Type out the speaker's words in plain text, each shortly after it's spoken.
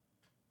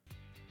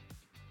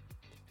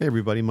Hey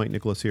everybody, Mike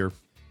Nicholas here.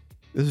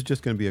 This is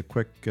just going to be a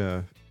quick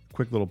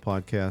little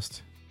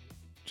podcast,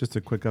 just a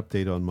quick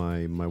update on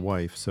my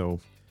wife. So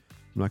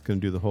I'm not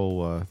going to do the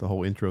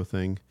whole intro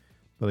thing,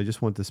 but I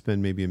just want to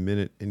spend maybe a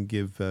minute and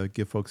give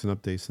folks an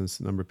update since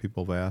a number of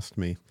people have asked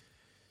me.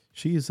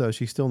 She's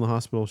still in the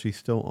hospital. She's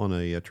still on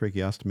a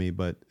tracheostomy,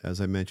 but as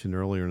I mentioned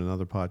earlier in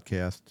another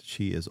podcast,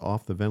 she is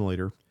off the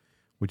ventilator,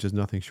 which is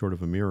nothing short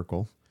of a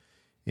miracle,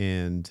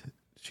 and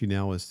she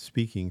now is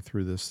speaking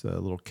through this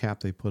little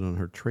cap they put on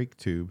her trach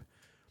tube.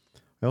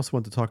 I also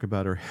want to talk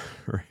about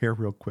her hair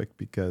real quick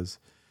because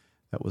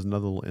that was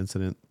another little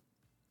incident.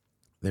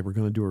 They were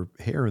going to do her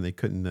hair and they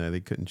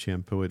couldn't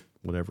shampoo it,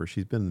 whatever.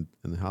 She's been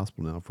in the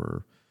hospital now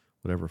for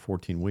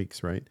 14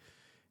 weeks, right?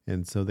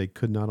 And so they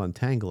could not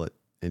untangle it.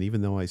 And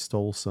even though I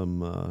stole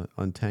some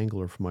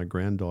untangler from my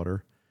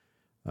granddaughter,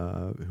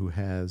 who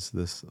has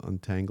this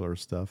untangler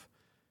stuff,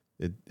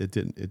 it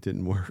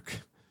didn't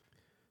work.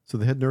 So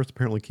the head nurse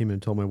apparently came in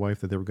and told my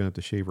wife that they were going to have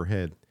to shave her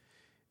head.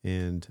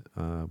 And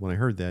when I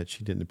heard that,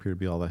 she didn't appear to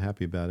be all that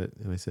happy about it.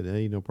 And I said,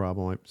 hey, no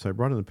problem. So I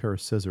brought in a pair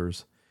of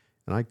scissors,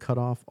 and I cut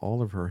off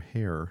all of her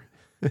hair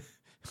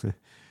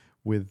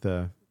with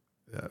a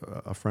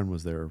friend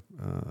was there.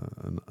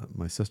 And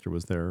my sister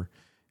was there.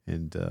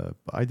 And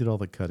I did all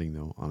the cutting,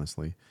 though,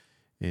 honestly,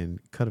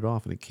 and cut it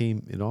off. And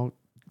it all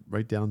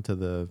right down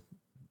to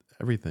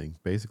everything,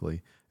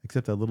 basically,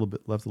 except I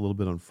left a little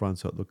bit on front,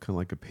 so it looked kind of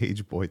like a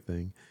page boy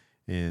thing.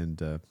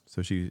 And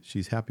so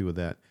she's happy with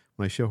that.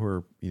 When I show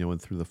her,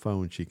 and through the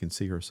phone, she can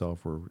see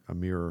herself or a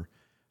mirror.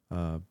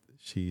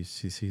 She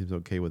seems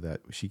okay with that.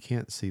 She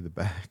can't see the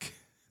back.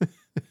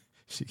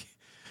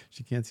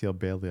 she can't see how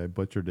badly I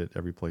butchered it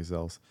every place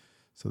else.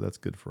 So that's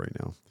good for right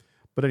now.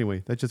 But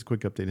anyway, that's just a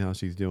quick update on how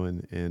she's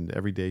doing. And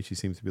every day she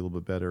seems to be a little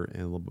bit better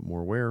and a little bit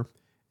more aware.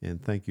 And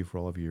thank you for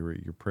all of your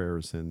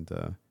prayers and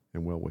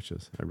well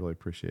wishes. I really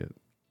appreciate it.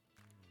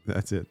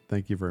 That's it.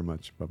 Thank you very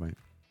much. Bye-bye.